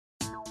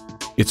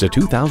It's a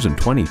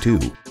 2022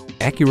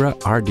 Acura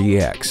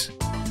RDX.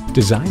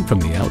 Designed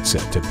from the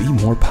outset to be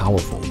more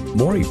powerful,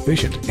 more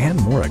efficient,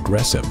 and more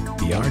aggressive,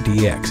 the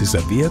RDX is a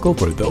vehicle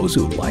for those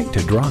who like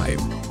to drive.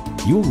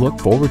 You'll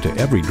look forward to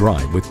every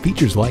drive with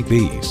features like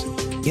these: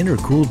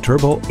 intercooled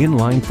turbo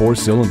inline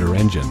 4-cylinder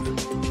engine,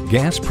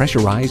 gas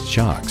pressurized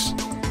shocks,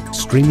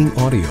 streaming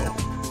audio,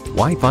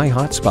 Wi-Fi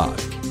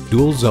hotspot,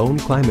 dual zone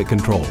climate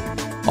control,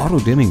 auto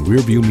dimming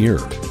rearview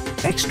mirror,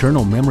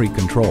 external memory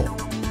control,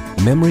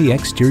 memory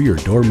exterior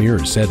door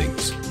mirror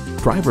settings,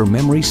 driver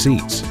memory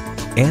seats,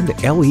 and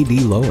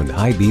LED low and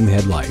high beam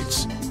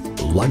headlights.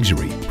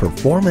 Luxury,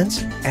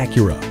 performance,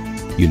 Acura.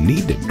 You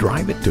need to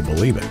drive it to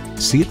believe it.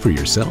 See it for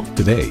yourself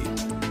today.